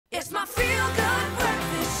It's my feel-good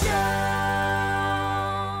breakfast show.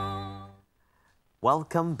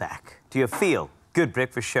 Welcome back to your Feel Good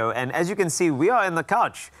Breakfast Show. And as you can see, we are on the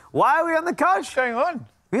couch. Why are we on the couch? What's going on?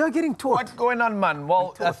 We are getting taught. What's going on, man?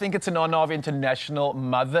 Well, I think it's in honor of International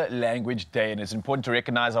Mother Language Day, and it's important to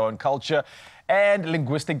recognize our own culture and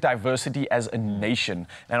linguistic diversity as a nation.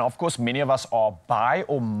 And of course, many of us are bi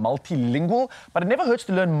or multilingual, but it never hurts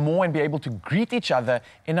to learn more and be able to greet each other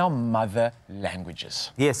in our mother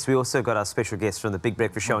languages. Yes, we also got our special guest from the Big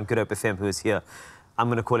Breakfast Show on Good Hope FM who is here. I'm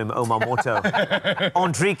going to call him Omar Morto.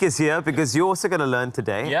 Andrique is here because you're also going to learn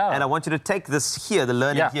today. Yeah. And I want you to take this here, the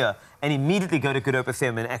learning here, and immediately go to Good Hope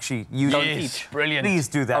FM and actually use it. Yes, brilliant. Please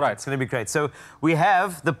do that. All right. It's going to be great. So we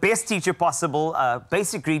have the best teacher possible,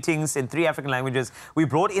 basic greetings in 3 African languages. We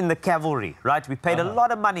brought in the cavalry, right? We paid a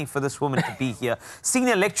lot of money for this woman to be here.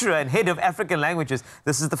 Senior lecturer and head of African languages.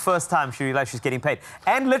 This is the first time she realized she's getting paid.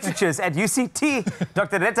 And literatures at UCT.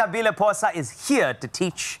 Dr. Retabile Posa is here to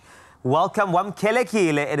teach. Welcome,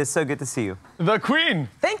 Wamkelekile. It is so good to see you. The Queen.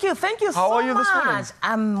 Thank you so much. How are you this morning?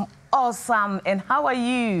 I'm awesome. And how are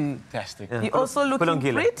you? Fantastic. You're also looking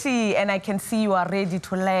pretty, and I can see you are ready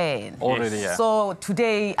to learn. Already, yeah. So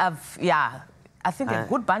today, I think a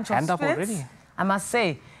good bunch of hand up students. already. I must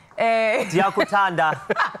say. Diyakutanda.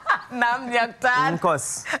 Nam Nyaktan.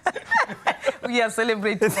 Nkos. We are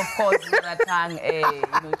celebrating, of course, Muratang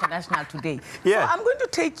International today. Yeah. So I'm going to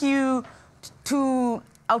take you to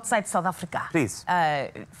outside South Africa. Please.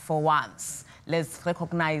 For once. Let's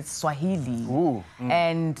recognize Swahili. Ooh.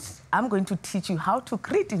 And I'm going to teach you how to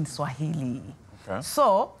greet in Swahili. Okay.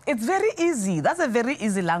 So it's very easy. That's a very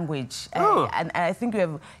easy language. And I think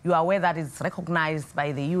you are aware that it's recognized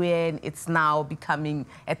by the UN. It's now becoming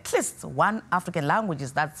at least one African language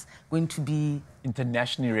that's going to be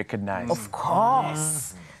Internationally recognized. Of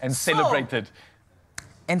course. And celebrated.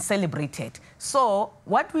 And celebrated. So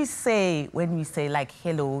what we say when we say like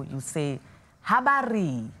hello, you say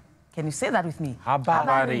habari. Can you say that with me?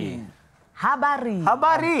 Habari. Habari.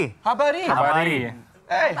 Habari. Habari. Habari.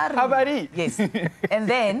 Hey, habari. Yes. And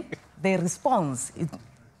then the response is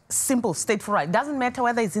simple, straightforward. It doesn't matter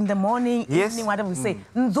whether it's in the morning, evening, whatever we say.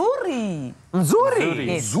 Nzuri. Nzuri.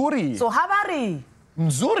 Yes. Nzuri. So habari.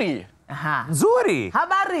 Nzuri. Nzuri.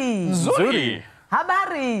 Habari. Nzuri.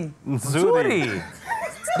 Habari. Nzuri.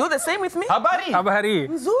 Do the same with me. Habari. Habari.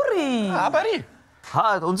 Nzuri. Habari.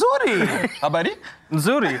 Nzuri. Habari.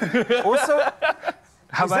 Nzuri. Also,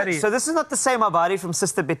 Habari. so this is not the same Habari from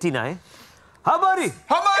Sister Bettina, eh? Habari.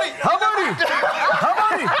 Habari. Habari.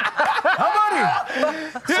 Habari. Habari.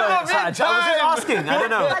 I was just asking. I don't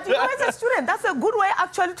know. But you know, as a student, that's a good way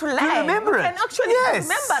actually to learn. remember you it. can actually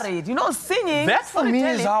remember it. You know, singing. That for me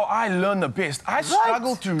is storytelling. how I learn the best. I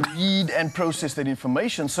struggle to read and process that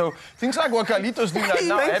information. So things like what Carlito's doing right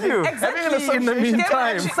now, Thank you. having an Exactly. association. In the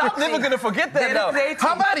meantime. I'm never going to forget that now. Very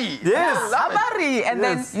creative. Habari. Yes. Habari. And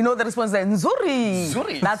then, you know, the response is Nzuri.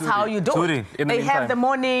 Nzuri. That's how you do Nzuri. it. In the They have meantime. the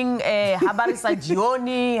morning, habari za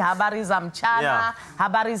jioni, habari za mchana,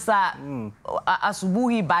 habari za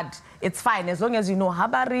asubuhi, but it's fine as long as you know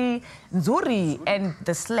habari, nzuri, and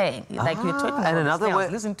the slang. Like you're talking about and another the slang. I way-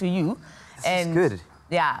 was listening to you. And good.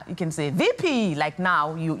 Yeah, you can say VP, like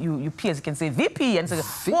now, you peers, you can say VP and say,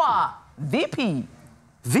 Pwa, VP.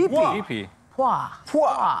 VP. VP. Pwa.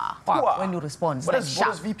 Pwa. Pwa. When you respond, What like does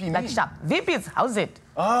sharp. VP Like mean? sharp. VP is, how's it?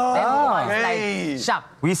 Oh, Then okay. like sharp.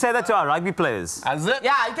 We say that to our rugby players. As it?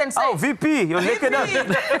 Yeah, you can say. Oh, VP, you're VP. looking up. And then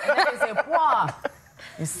they say, Pwa.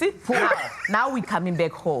 You see? Now we're coming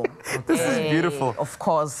back home. This is beautiful. Of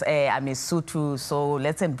course, I'm a Sutu, so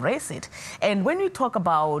let's embrace it. And when we talk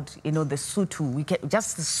about, you know, the Sutu, we can,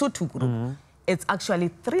 just the Sutu group, it's actually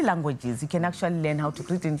 3 languages. You can actually learn how to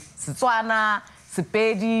greet in Setswana,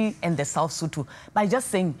 Sepedi, and the South Sutu by just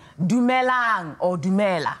saying Dumelang or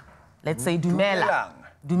Dumela. Let's say Dumela.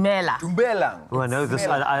 Dumela. Dumbelang. Oh, I know this.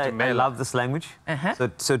 I love this language.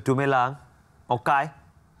 So Dumelang. Okay.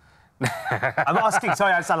 I'm asking.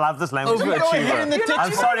 Sorry, I love this language. Overachiever.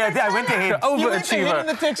 I'm sorry. I went ahead.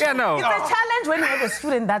 Overachiever. Yeah, no. It's a challenge when you have a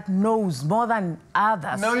student that knows more than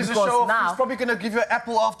others. No, he's a because show off. now, He's probably going to give you an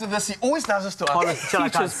apple after this. He always does this to us.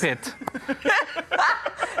 Teacher's pet.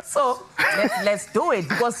 So let's do it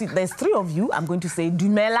because there's 3 of you. I'm going to say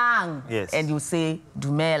Dumelang. Yes. And you say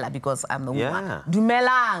Dumela because I'm the woman. Yeah.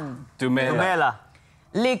 Dumelang. Dumela. Dumela.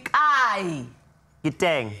 Likai.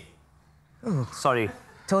 Giteng. Sorry.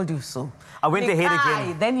 Told you so. I went ahead Likai.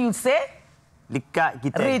 again. Then you say Giteng.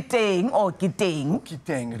 Riteng or Kiteng.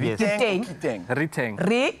 Kiteng. Yes. Riteng. Kiteng. Kiteng. Riteng.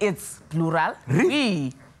 Re, it's plural.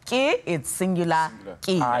 Ri. Ke, it's singular.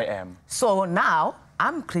 Ki. I am. So now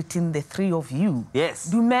I'm greeting the 3 of you. Yes.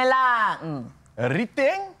 Dumelang.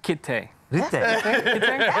 Riteng. Kite. Riteng.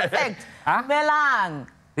 Perfect. Dumelang.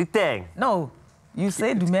 Riteng. No, you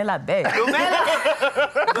say dumela there.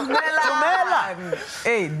 Dumela.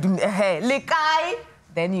 Hey, lekai.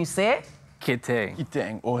 Then you say Kiteng.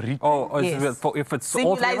 Kiteng or Riteng. Oh, Yes. if it's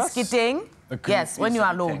all three singular of is us? kiteng. Okay, Yes, when it's you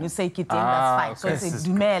are kiteng. alone, you say kiteng. Ah, That's fine. So okay. you say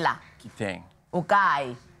dumela. Kiteng.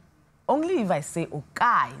 Okay. Only if I say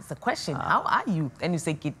okay, it's a question. How are you? Then you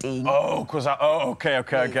say kiteng. Oh, okay.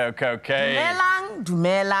 Dumelang,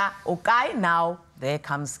 dumela, okay. Now there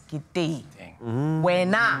comes kiteng.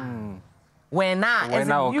 Wena. Wena. as in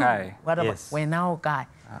Wena, you. okay. What about Yes. wena, okay?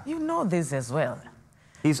 You know this as well.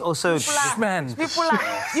 He's also... Man. People are,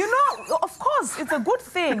 you know, of course, it's a good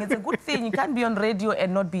thing. It's a good thing. You can't be on radio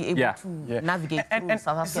and not be able Yeah. to navigate through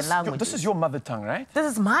South African language. This is your mother tongue, right? This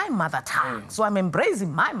is my mother tongue. So I'm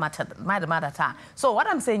embracing my mother tongue. So what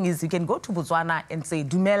I'm saying is you can go to Botswana and say,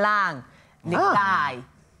 Dumelang, Lekai.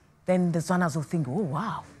 Then the Tswanas will think, oh,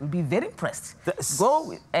 wow, we'll be very impressed.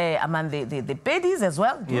 Go among the Pedis as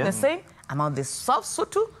well, do the same. Among the South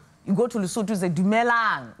Sotho, you go to Lesotho, say,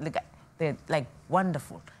 Dumelang. They're like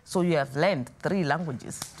wonderful. So you have learned 3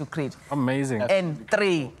 languages to create. Amazing. And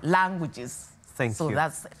 3 languages. Thank so you. So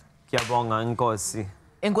that's it. Kiyabonga, Nkosi.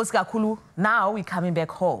 Enkosi kakhulu, now we're coming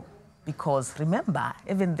back home because remember,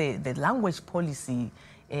 even the language policy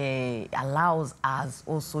allows us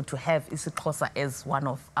also to have isiXhosa as one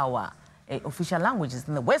of our official languages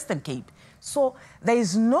in the Western Cape. So there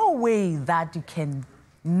is no way that you can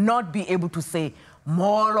not be able to say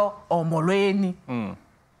molo or molweni.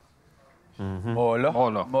 Molo.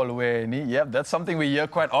 Molweni. Yep, that's something we hear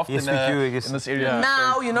quite often Yes, we do, I guess. in this area.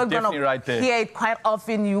 Now So you're not going definitely to right there. hear it quite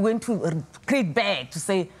often. You're going to create back to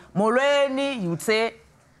say molweni. You would say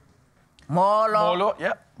molo. Molo,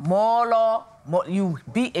 yep. Molo. You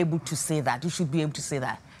be able to say that. You should be able to say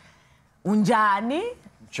that. Unjani.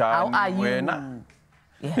 How are you? Wena.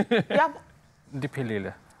 Yeah. Yeah.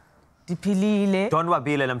 Dipilile. Dipilile. Don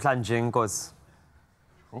wabile namhlanje, Nkosi.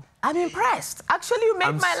 I'm impressed. Actually, you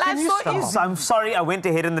make my life so easy. I'm sorry, I went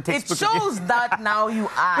ahead in the It textbook. shows that now you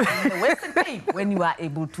are in the Western Cape when you are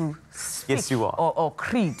able to speak Yes, you are. or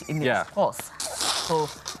creed in Yeah. its course. So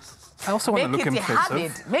I also want to make look it a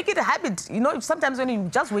impressive. habit. Make it a habit. You know, sometimes when you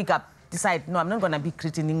just wake up, decide, no, I'm not going to be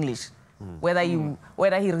creating English. Whether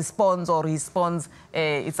he responds or responds,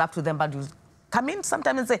 it's up to them. But you come in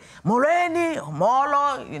sometimes and say, Moreni,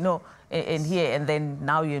 Molo, you know, and here, and then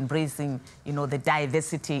now you're embracing, you know, the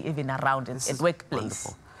diversity even around at workplace.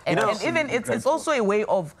 wonderful. And, You know, and even it's also a way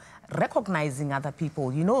of recognizing other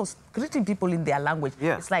people, you know, greeting people in their language.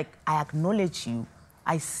 Yeah. It's like, I acknowledge you,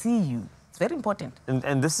 I see you. It's very important.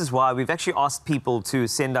 And this is why we've actually asked people to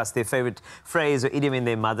send us their favorite phrase or idiom in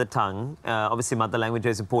their mother tongue. Obviously, mother language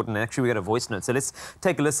is important. And actually, we got a voice note. So let's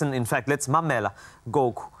take a listen. In fact, let's mamela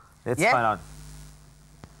goku. Let's find out.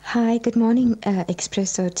 Hi, good morning,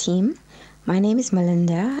 Expresso team. My name is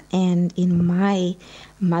Melinda, and in my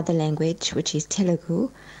mother language, which is Telugu,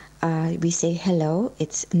 we say hello.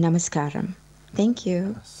 It's namaskaram. Thank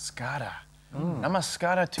you. Namaskara.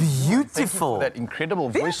 Namaskara to you. Beautiful. Thank you for that incredible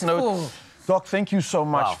voice Beautiful. note. Doc, thank you so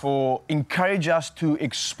much Wow. for encouraging us to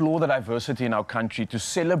explore the diversity in our country, to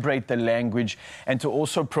celebrate the language, and to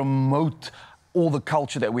also promote all the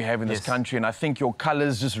culture that we have in this Yes. country. And I think your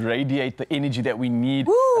colours just radiate the energy that we need.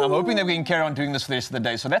 And I'm hoping that we can carry on doing this for the rest of the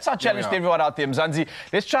day. So that's our challenge to everyone out there. Mzansi,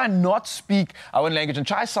 let's try and not speak our own language and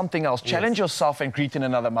try something else. Challenge yourself and greet in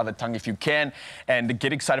another mother tongue if you can. And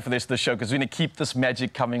get excited for the rest of the show because we're going to keep this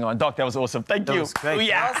magic coming on. Doc, that was awesome. Thank That you. was great.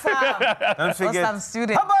 Yeah. Awesome. Don't forget. Awesome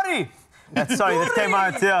student. Habari! Sorry, that came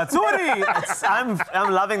out. Yeah, Tsuri!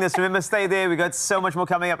 I'm loving this. Remember, stay there. We got so much more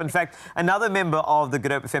coming up. In fact, another member of the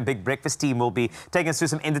Good Hope FM Big Breakfast team will be taking us through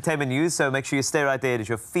some entertainment news. So make sure you stay right there. It is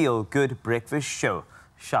your Feel Good Breakfast show.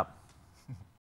 Sharp.